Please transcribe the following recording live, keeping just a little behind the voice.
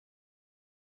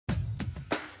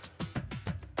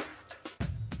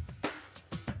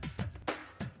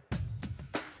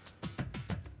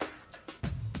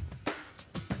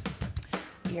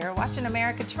You're watching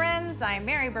America Trends. I'm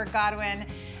Mary Burt-Godwin,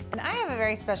 and I have a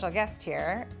very special guest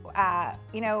here.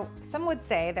 You know, some would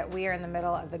say that we are in the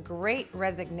middle of the great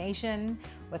resignation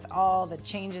with all the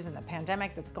changes in the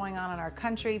pandemic that's going on in our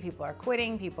country. People are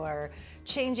quitting, people are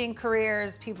changing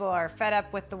careers, people are fed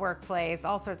up with the workplace,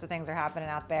 all sorts of things are happening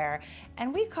out there.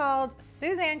 And we called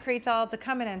Suzanne Crettol to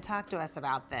come in and talk to us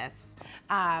about this.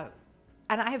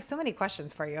 And I have so many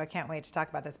questions for you. I can't wait to talk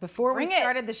about this. Before we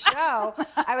started the show,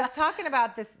 I was talking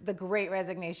about the great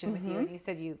resignation with you, and you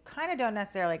said you kind of don't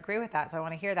necessarily agree with that, so I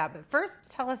want to hear that. But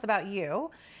first, tell us about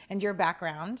you and your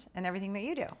background and everything that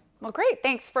you do. Well, great.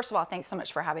 Thanks. First of all, thanks so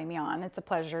much for having me on. It's a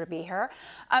pleasure to be here.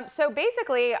 So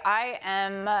basically,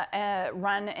 I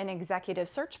run an executive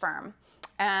search firm.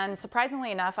 And surprisingly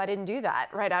enough, I didn't do that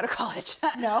right out of college.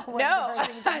 No,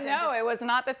 no, it was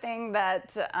not the thing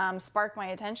that sparked my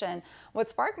attention. What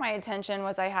sparked my attention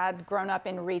was I had grown up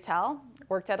in retail,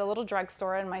 worked at a little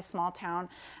drugstore in my small town,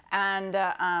 and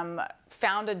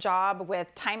found a job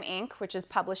with Time Inc., which is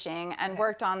publishing, and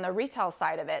worked on the retail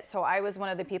side of it. So I was one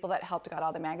of the people that helped got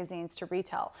all the magazines to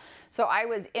retail. So I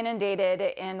was inundated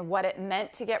in what it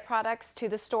meant to get products to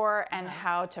the store and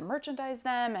how to merchandise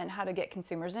them and how to get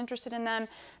consumers interested in them.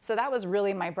 So that was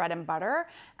really my bread and butter.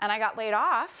 And I got laid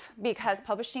off because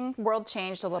publishing world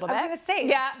changed a little bit. I was going to say,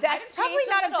 yeah, that's probably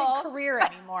not a big career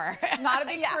anymore. Not a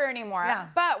big career anymore. Yeah.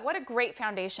 But what a great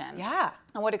foundation. Yeah.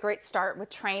 And what a great start with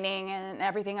training and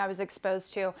everything I was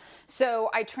exposed to. So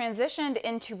I transitioned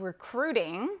into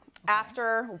recruiting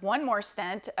after one more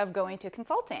stint of going to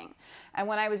consulting. And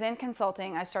when I was in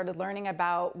consulting, I started learning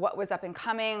about what was up and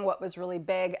coming, what was really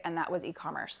big, and that was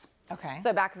e-commerce. Okay.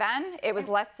 So back then, it was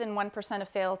less than 1% of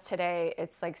sales. Today,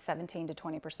 it's like 17 to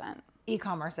 20%.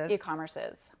 E-commerce is? E-commerce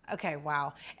is. Okay,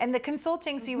 wow. And the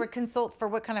consulting, so you would consult for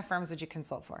what kind of firms would you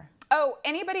consult for? Oh,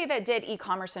 anybody that did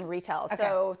e-commerce and retail. Okay.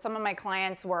 So some of my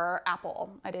clients were Apple.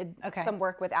 I did some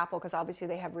work with Apple because obviously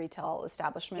they have retail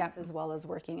establishments as well as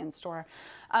working in store.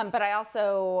 But I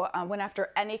also went after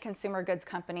any consumer goods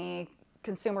company,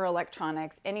 consumer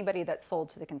electronics, anybody that sold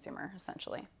to the consumer,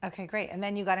 essentially. Okay, great. And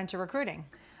then you got into recruiting.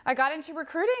 I got into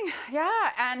recruiting,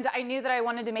 yeah. And I knew that I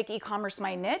wanted to make e-commerce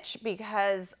my niche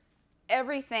because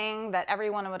everything that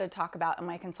everyone would talk about in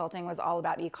my consulting was all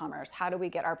about e-commerce. How do we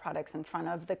get our products in front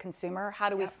of the consumer? How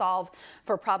do we solve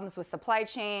for problems with supply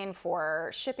chain,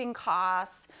 for shipping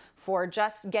costs, for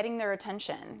just getting their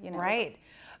attention? You know? Right.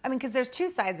 I mean, because there's two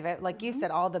sides of it. Like you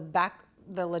said, all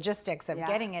the logistics of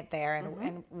getting it there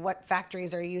and what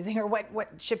factories are using or what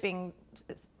shipping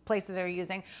places are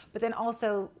using, but then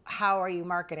also how are you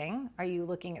marketing? Are you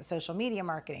looking at social media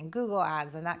marketing, Google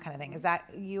ads and that kind of thing? Is that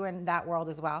you in that world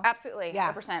as well? Absolutely,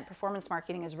 100%. Performance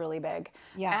marketing is really big.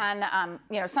 Yeah. And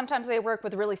you know, sometimes I work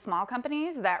with really small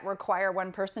companies that require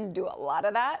one person to do a lot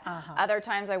of that. Other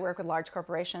times I work with large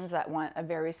corporations that want a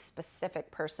very specific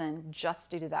person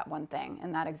just to do that one thing.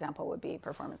 And that example would be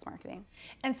performance marketing.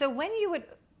 And so when you would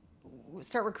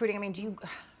start recruiting, I mean,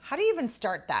 how do you even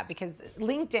start that? Because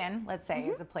LinkedIn, let's say,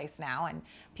 is a place now, and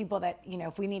people that, you know,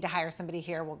 if we need to hire somebody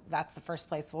here, well, that's the first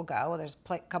place we'll go. Well, there's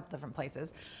a couple different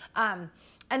places. And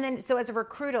then, so as a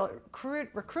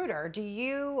recruiter, do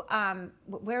you,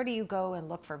 where do you go and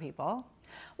look for people?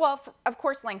 Well, of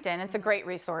course, LinkedIn, it's a great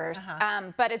resource,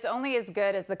 but it's only as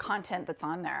good as the content that's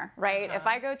on there, right? If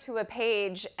I go to a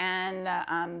page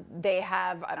and they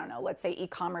have, I don't know, let's say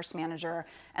e-commerce manager,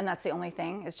 and that's the only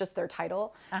thing, it's just their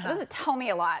title, it doesn't tell me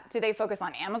a lot. Do they focus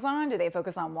on Amazon? Do they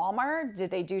focus on Walmart? Do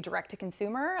they do direct to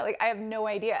consumer? Like, I have no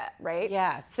idea, right?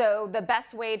 Yes. So the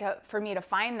best way for me to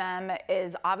find them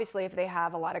is obviously if they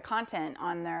have a lot of content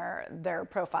on their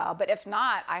profile, but if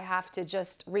not, I have to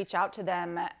just reach out to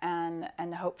them and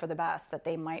hope for the best that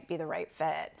they might be the right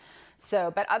fit.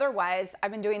 So, but otherwise, I've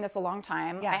been doing this a long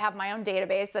time. I have my own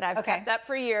database that I've kept up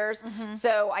for years.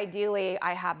 So ideally,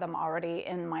 I have them already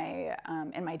in my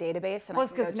database. And well,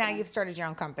 it's because now you've started your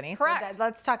own company. Correct. So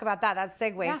let's talk about that. That's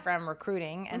segue from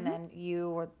recruiting, and then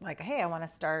you were like, hey, I want to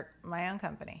start my own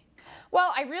company.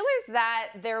 Well, I realized that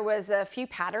there was a few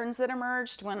patterns that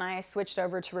emerged when I switched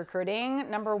over to recruiting.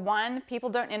 Number one, people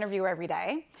don't interview every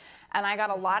day. And I got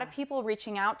a lot of people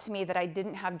reaching out to me that I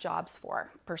didn't have jobs for,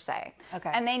 per se.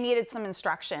 And they needed some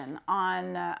instruction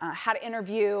on how to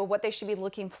interview, what they should be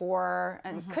looking for,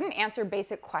 and couldn't answer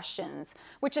basic questions,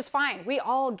 which is fine. We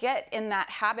all get in that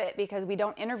habit because we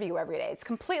don't interview every day. It's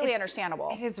completely understandable.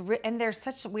 It is, and there's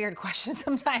such weird questions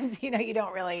sometimes, you know, you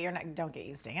don't get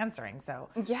used to answering. So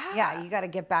yeah, you got to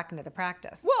get back into the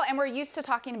practice. Well, and we're used to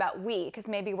talking about we, because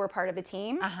maybe we're part of a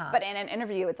team, but in an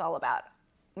interview, it's all about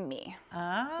me,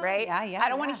 Oh, right? yeah, I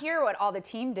don't want to hear what all the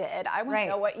team did. I want to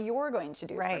know what you're going to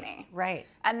do for me. Right.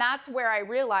 And that's where I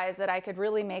realized that I could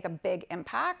really make a big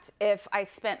impact if I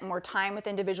spent more time with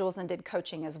individuals and did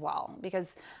coaching as well.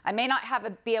 Because I may not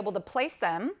be able to place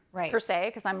them per se,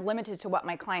 because I'm limited to what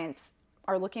my clients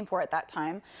are looking for at that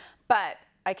time, but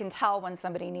I can tell when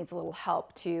somebody needs a little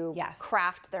help to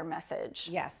craft their message.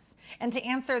 Yes, and to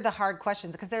answer the hard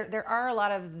questions, because there are a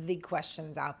lot of the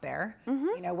questions out there.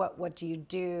 You know, what do you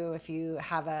do if you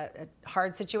have a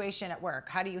hard situation at work?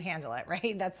 How do you handle it,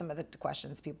 right? That's some of the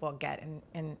questions people get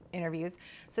in interviews.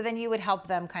 So then you would help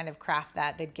them kind of craft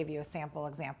that. They'd give you a sample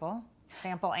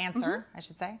answer, I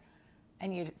should say.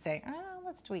 And you'd say, oh,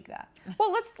 let's tweak that.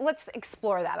 Well, let's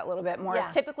explore that a little bit more.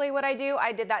 It's typically what I do.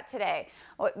 I did that today.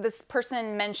 This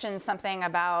person mentioned something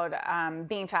about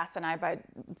being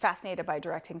fascinated by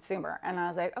direct consumer. And I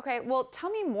was like, okay, well,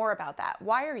 tell me more about that.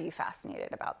 Why are you fascinated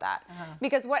about that?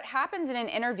 Because what happens in an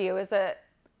interview is a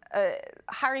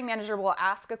hiring manager will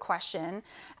ask a question,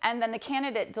 and then the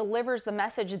candidate delivers the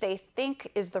message they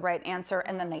think is the right answer,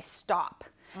 and then they stop.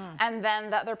 And then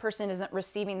the other person isn't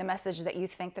receiving the message that you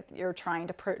think that you're trying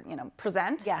to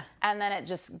present. And then it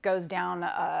just goes down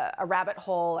a rabbit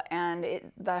hole, and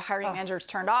the hiring manager's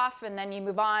turned off, and then you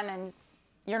move on, and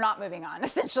you're not moving on,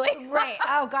 essentially. Right.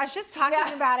 Oh gosh, just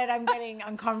talking about it, I'm getting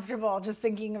uncomfortable just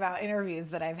thinking about interviews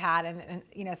that I've had, and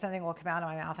you know, something will come out of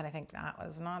my mouth and I think that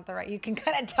was not the right. You can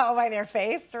kind of tell by their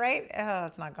face, right? Oh,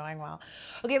 it's not going well.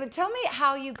 Okay, but tell me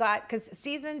how you got, because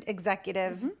seasoned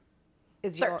executive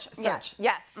is your search.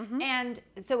 Yes. And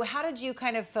so how did you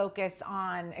kind of focus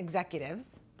on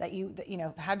executives? That you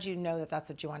know, how did you know that that's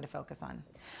what you wanted to focus on?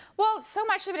 Well, so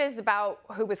much of it is about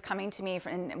who was coming to me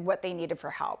and what they needed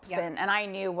for help. And I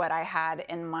knew what I had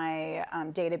in my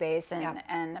database,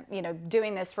 and you know,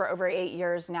 doing this for over 8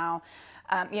 years now.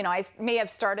 You know, I may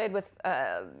have started with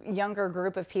a younger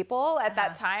group of people at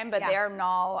that time, but they're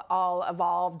now all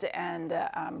evolved and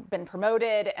been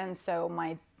promoted, and so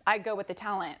I go with the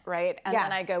talent, right? And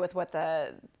then I go with what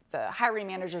the hiring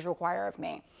managers require of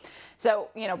me. So,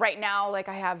 you know, right now, like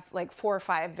I have like 4 or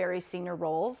 5 very senior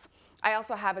roles. I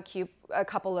also have a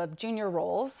couple of junior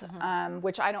roles,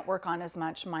 which I don't work on as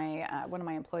much. One of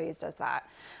my employees does that,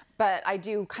 but I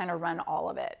do kind of run all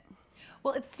of it.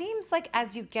 Well, it seems like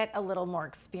as you get a little more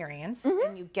experienced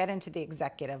and you get into the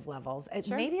executive levels, it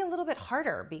may be a little bit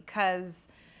harder because,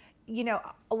 you know,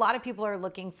 a lot of people are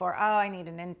looking for, oh, I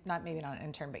need maybe not an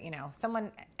intern, but you know,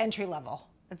 someone entry level.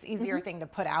 It's easier thing to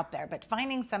put out there, but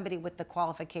finding somebody with the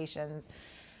qualifications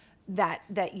that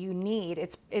you need,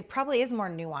 it probably is more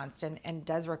nuanced and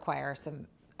does require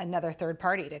another third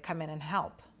party to come in and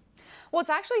help. Well, it's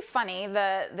actually funny.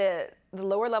 The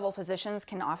lower level positions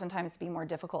can oftentimes be more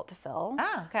difficult to fill.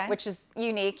 Oh, okay. Which is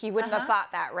unique. You wouldn't have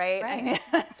thought that, right? I mean,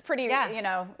 it's pretty, you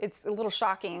know, it's a little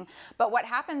shocking. But what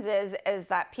happens is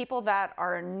that people that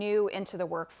are new into the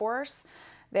workforce,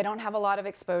 they don't have a lot of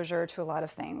exposure to a lot of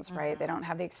things, right? They don't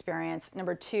have the experience.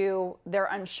 Number 2, they're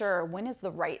unsure, when is the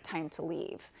right time to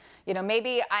leave? You know,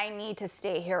 maybe I need to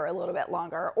stay here a little bit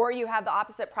longer. Or you have the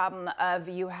opposite problem of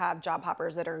you have job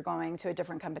hoppers that are going to a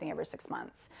different company every 6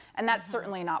 months. And that's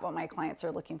certainly not what my clients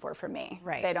are looking for me.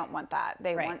 Right. They don't want that.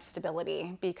 They want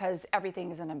stability because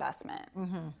everything is an investment.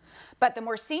 But the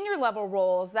more senior level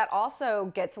roles, that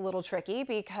also gets a little tricky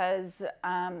because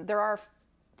there are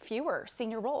fewer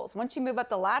senior roles. Once you move up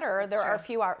the ladder, there are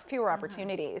fewer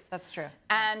opportunities. That's true.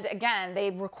 And again,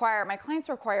 my clients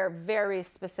require very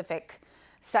specific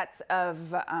sets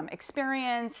of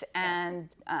experience and,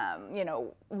 you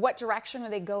know, what direction are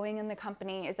they going in the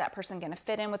company? Is that person going to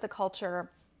fit in with the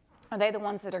culture? Are they the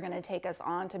ones that are going to take us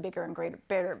on to bigger and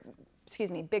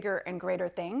greater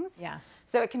things? Yeah.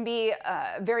 So it can be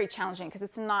very challenging because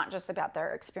it's not just about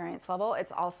their experience level.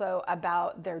 It's also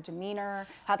about their demeanor,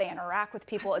 how they interact with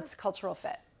people. It's cultural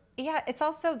fit. Yeah, it's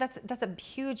also, that's a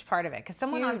huge part of it. Because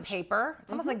someone on paper,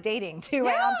 it's almost like dating too,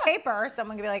 right? On paper,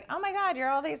 someone can be like, oh my God, you're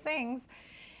all these things.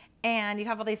 And you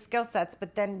have all these skill sets,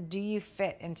 but then do you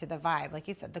fit into the vibe? Like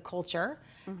you said, the culture,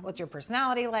 what's your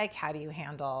personality like? How do you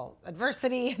handle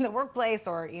adversity in the workplace?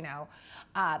 Or, you know,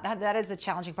 that is a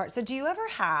challenging part. So do you ever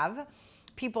have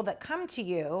people that come to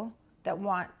you that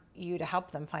want you to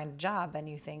help them find a job and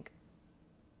you think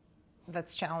that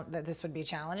this would be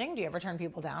challenging? Do you ever turn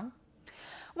people down?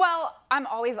 Well, I'm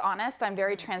always honest. I'm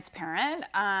very transparent.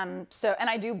 And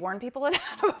I do warn people of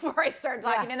that before I start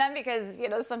talking to them because, you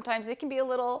know, sometimes it can be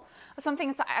some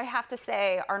things I have to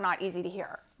say are not easy to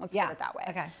hear. Let's put it that way.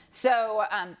 Okay. So,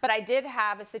 but I did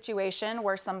have a situation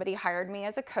where somebody hired me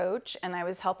as a coach and I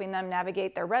was helping them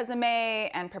navigate their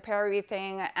resume and prepare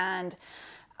everything. And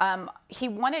he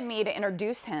wanted me to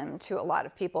introduce him to a lot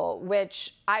of people,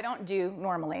 which I don't do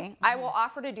normally. I will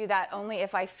offer to do that only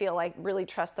if I feel like really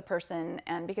trust the person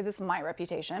and because it's my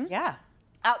reputation. Yeah.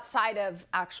 Outside of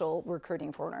actual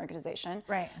recruiting for an organization.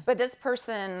 Right. But this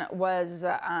person was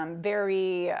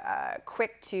very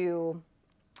quick to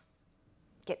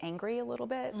get angry a little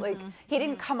bit. Like he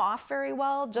didn't come off very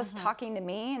well just talking to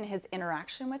me and his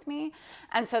interaction with me.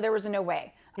 And so there was no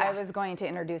way I was going to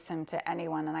introduce him to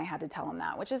anyone, and I had to tell him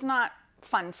that, which is not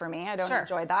fun for me. I don't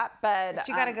enjoy that, but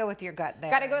you got to go with your gut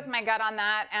there. Got to go with my gut on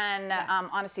that, and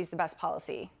honesty is the best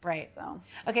policy. Right. So.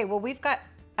 Okay, well,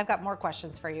 I've got more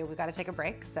questions for you. We've got to take a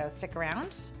break, so stick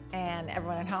around. And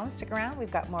everyone at home, stick around.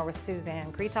 We've got more with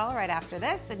Suzanne Crettol right after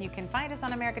this. And you can find us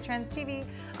on America Trends TV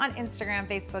on Instagram,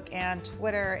 Facebook, and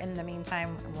Twitter. In the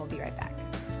meantime, we'll be right back.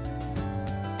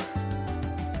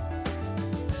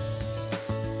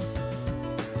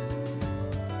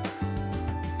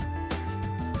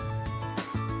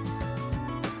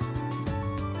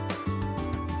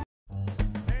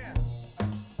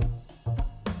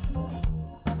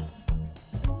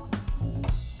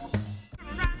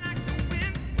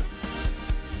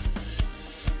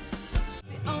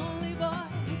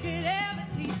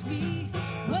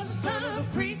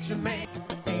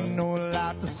 Ain't no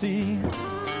lot to see. All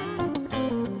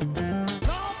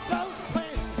those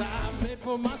plans I made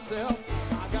for myself,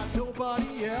 I got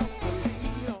nobody else to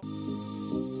lean on.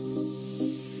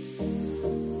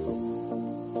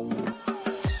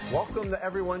 Welcome to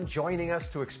everyone joining us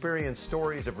to experience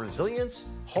stories of resilience,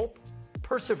 hope,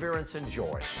 perseverance, and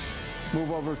joy.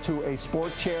 Move over to a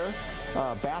sport chair,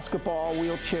 basketball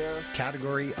wheelchair.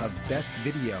 Category of Best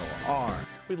Video are...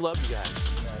 We love you guys.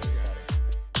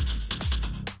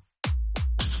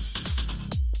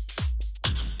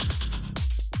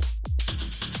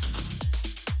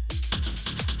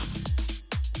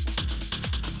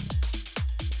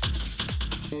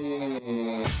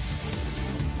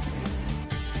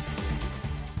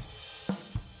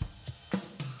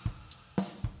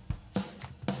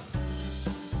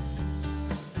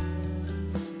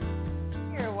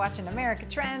 You're watching America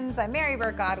Trends. I'm Mary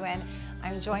Burt-Godwin.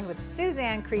 I'm joined with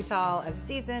Suzanne Crettol of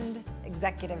Seasoned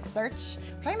Executive Search.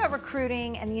 We're talking about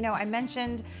recruiting, and you know, I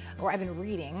mentioned, or I've been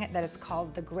reading, that it's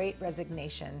called the Great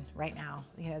Resignation right now.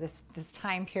 You know, this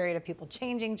time period of people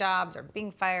changing jobs or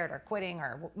being fired or quitting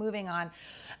or moving on.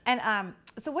 And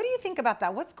so what do you think about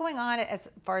that? What's going on as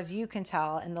far as you can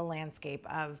tell in the landscape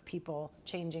of people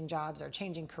changing jobs or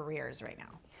changing careers right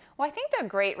now? Well, I think the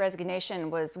Great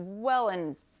Resignation was well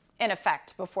in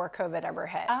effect before COVID ever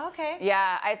hit. Oh, okay.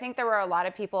 Yeah, I think there were a lot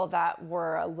of people that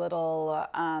were a little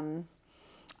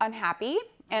unhappy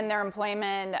in their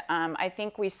employment. I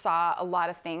think we saw a lot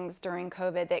of things during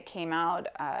COVID that came out.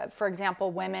 For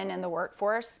example, women in the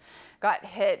workforce got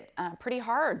hit pretty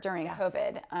hard during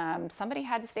COVID. Somebody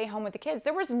had to stay home with the kids.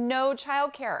 There was no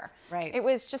childcare. Right. It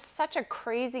was just such a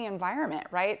crazy environment,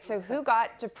 right? So who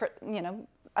got to,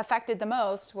 affected the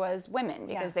most was women,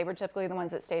 because they were typically the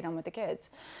ones that stayed home with the kids.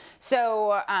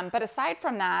 So, but aside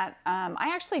from that,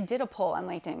 I actually did a poll on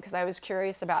LinkedIn because I was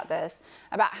curious about this,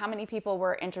 about how many people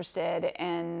were interested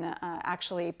in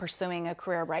actually pursuing a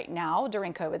career right now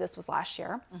during COVID. This was last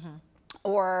year.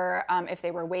 Or if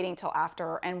they were waiting till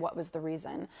after, and what was the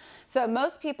reason. So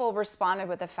most people responded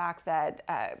with the fact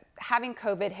that having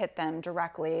COVID hit them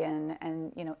directly and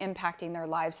impacting their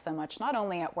lives so much, not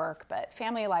only at work, but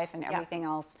family life and everything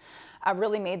else,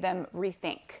 really made them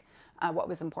rethink what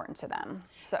was important to them.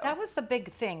 So that was the big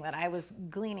thing that I was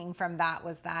gleaning from that,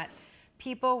 was that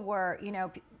people were,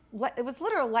 it was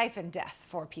literal life and death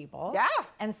for people. Yeah.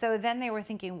 And so then they were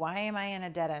thinking, why am I in a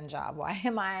dead end job? Why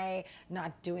am I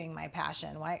not doing my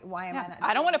passion? Why am I not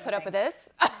I don't want to put up things? with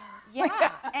this.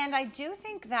 Yeah. And I do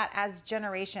think that as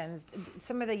generations,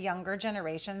 some of the younger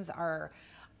generations are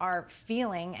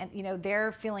feeling, and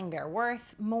they're feeling their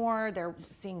worth more. They're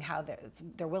seeing how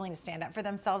they're willing to stand up for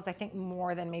themselves, I think,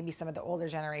 more than maybe some of the older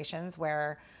generations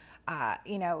where,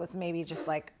 it was maybe just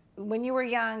like, when you were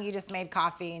young, you just made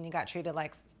coffee and you got treated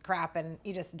like crap and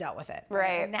you just dealt with it.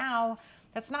 Right. And now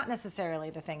that's not necessarily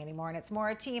the thing anymore, and it's more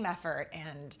a team effort.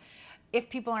 And if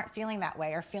people aren't feeling that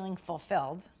way or feeling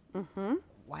fulfilled,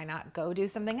 why not go do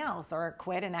something else or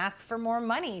quit and ask for more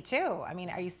money too? I mean,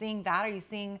 are you seeing that? Are you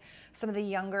seeing some of the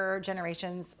younger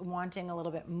generations wanting a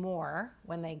little bit more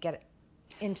when they get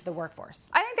into the workforce?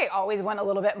 I think they always want a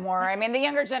little bit more. I mean, the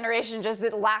younger generation just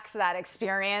it lacks that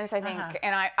experience, I think,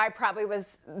 and I probably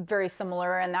was very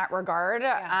similar in that regard.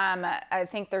 I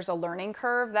think there's a learning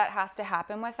curve that has to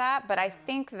happen with that, but I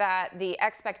think that the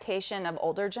expectation of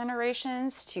older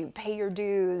generations to pay your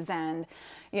dues and,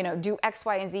 you know, do X,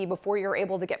 Y, and Z before you're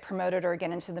able to get promoted or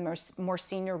get into the more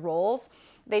senior roles,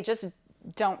 they just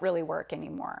don't really work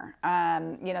anymore.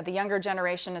 You know, the younger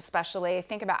generation especially,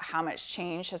 think about how much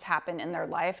change has happened in their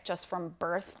life just from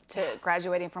birth to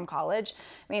graduating from college.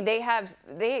 I mean, they have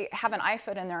an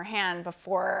iPhone in their hand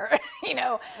before, you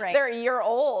know, they're a year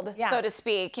old, so to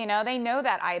speak. You know, they know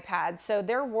that iPad. So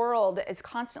their world is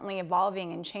constantly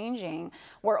evolving and changing,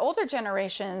 where older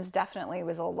generations definitely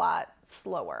was a lot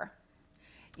slower,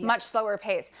 much slower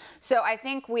pace. So I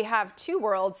think we have two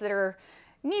worlds that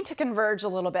need to converge a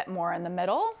little bit more in the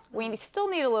middle. We still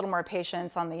need a little more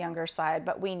patience on the younger side,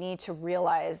 but we need to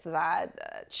realize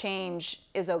that change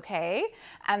is okay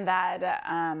and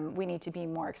that we need to be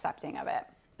more accepting of it.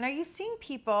 And are you seeing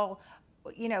people,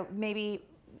 you know, maybe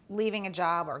leaving a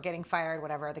job or getting fired,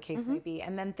 whatever the case may be,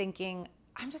 and then thinking,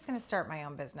 I'm just going to start my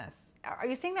own business? Are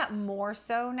you seeing that more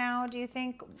so now, do you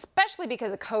think? Especially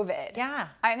because of COVID. Yeah.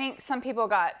 I think some people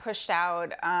got pushed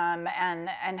out and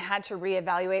had to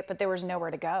reevaluate, but there was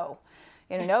nowhere to go.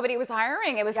 You know, nobody was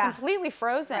hiring. It was completely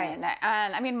frozen.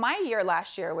 And I mean, my year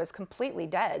last year was completely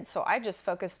dead. So I just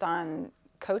focused on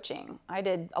coaching. I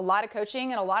did a lot of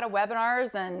coaching and a lot of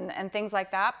webinars and things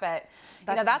like that. But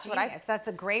you know, that's genius. That's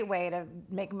a great way to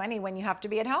make money when you have to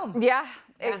be at home. Yeah,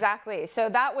 exactly. So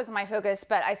that was my focus.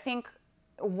 But I think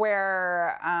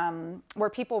where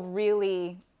people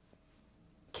really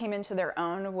came into their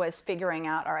own was figuring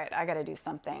out, all right, I got to do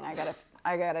something. I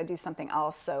got to do something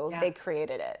else. So they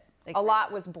created it. A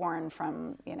lot was born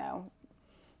from, you know,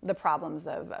 the problems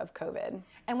of COVID.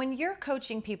 And when you're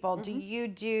coaching people, do you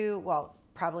do, well,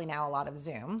 probably now a lot of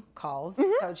Zoom calls,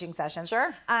 coaching sessions.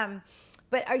 Sure.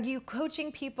 But are you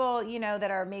coaching people, you know,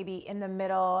 that are maybe in the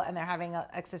middle and they're having an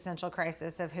existential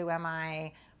crisis of who am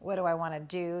I? What do I want to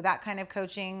do? That kind of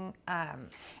coaching?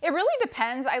 It really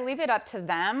depends. I leave it up to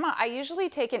them. I usually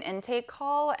take an intake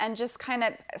call and just kind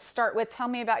of start with, tell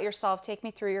me about yourself, take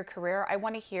me through your career. I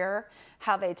want to hear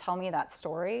how they tell me that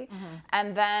story.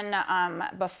 And then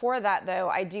before that, though,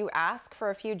 I do ask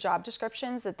for a few job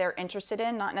descriptions that they're interested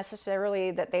in, not necessarily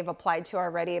that they've applied to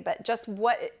already, but just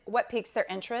what piques their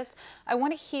interest. I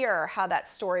want to hear how that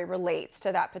story relates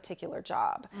to that particular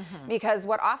job. Because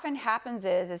what often happens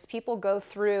is people go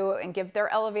through and give their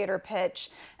elevator pitch,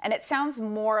 and it sounds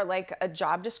more like a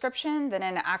job description than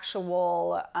an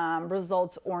actual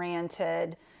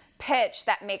results-oriented pitch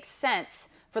that makes sense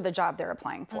for the job they're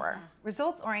applying for.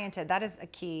 Results-oriented, that is a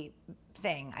key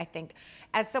thing, I think.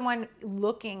 As someone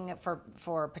looking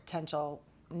for potential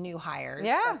new hires,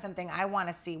 that's something I want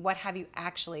to see. What have you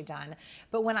actually done?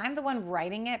 But when I'm the one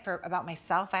writing it about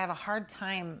myself, I have a hard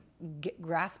time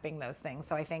grasping those things.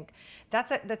 So I think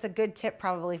that's a good tip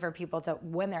probably for people to,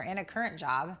 when they're in a current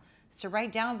job, is to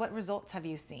write down what results have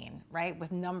you seen, right?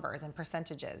 With numbers and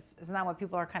percentages. Isn't that what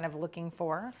people are kind of looking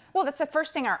for? Well, that's the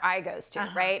first thing our eye goes to,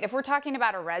 right? If we're talking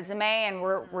about a resume and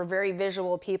we're very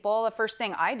visual people, the first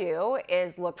thing I do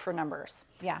is look for numbers.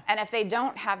 Yeah. And if they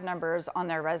don't have numbers on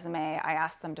their resume, I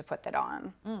ask them to put that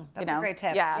on. That's a great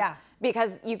tip. Yeah.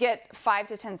 Because you get 5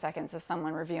 to 10 seconds of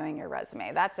someone reviewing your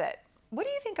resume. That's it. What do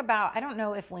you think about, I don't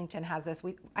know if LinkedIn has this.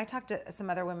 I talked to some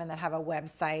other women that have a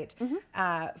website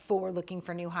for looking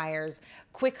for new hires.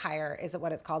 Quick Hire is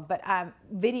what it's called, but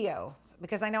video,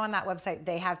 because I know on that website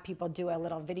they have people do a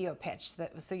little video pitch.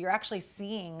 So you're actually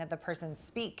seeing the person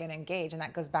speak and engage, and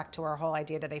that goes back to our whole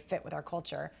idea, do they fit with our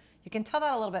culture? You can tell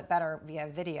that a little bit better via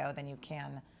video than you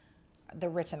can the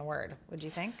written word, would you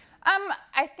think?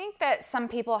 I think that some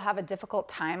people have a difficult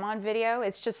time on video.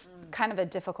 It's just kind of a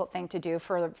difficult thing to do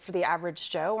for the average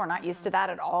Joe. We're not used to that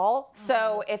at all.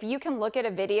 So if you can look at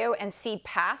a video and see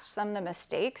past some of the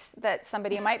mistakes that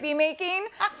somebody might be making,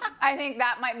 I think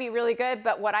that might be really good.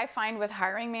 But what I find with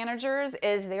hiring managers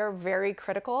is they're very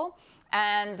critical.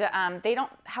 And they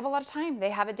don't have a lot of time.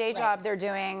 They have a day job they're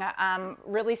doing.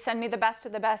 Really send me the best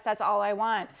of the best. That's all I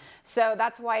want. So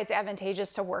that's why it's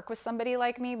advantageous to work with somebody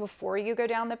like me before you go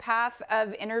down the path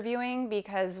of interviewing,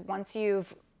 because once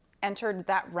you've entered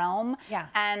that realm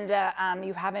and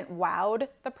you haven't wowed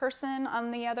the person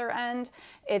on the other end,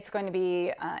 it's going to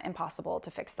be impossible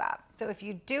to fix that. So if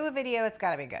you do a video, it's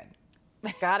got to be good.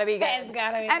 It's got to be good. It's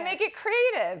got to be and good. make it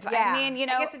creative. Yeah. I mean, you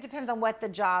know, I guess it depends on what the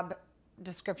job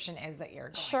description is that you're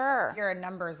going for. If you're a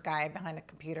numbers guy behind a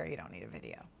computer, you don't need a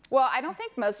video. Well, I don't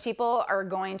think most people are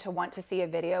going to want to see a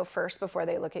video first before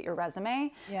they look at your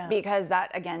resume, because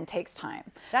that, again, takes time.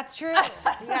 That's true.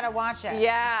 You gotta watch it.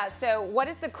 Yeah, so what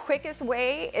is the quickest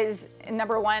way is,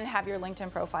 number one, have your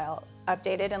LinkedIn profile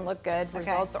updated and look good,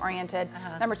 results oriented.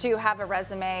 Number two, have a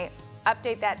resume.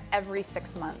 Update that every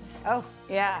 6 months. Oh,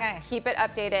 yeah. okay. Keep it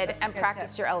updated That's and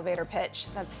practice your elevator pitch.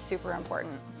 That's super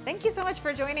important. Thank you so much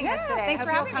for joining us today. Thanks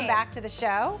for having you'll come me. back to the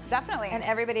show. Definitely. And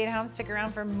everybody at home, stick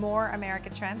around for more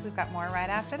America Trends. We've got more right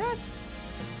after this.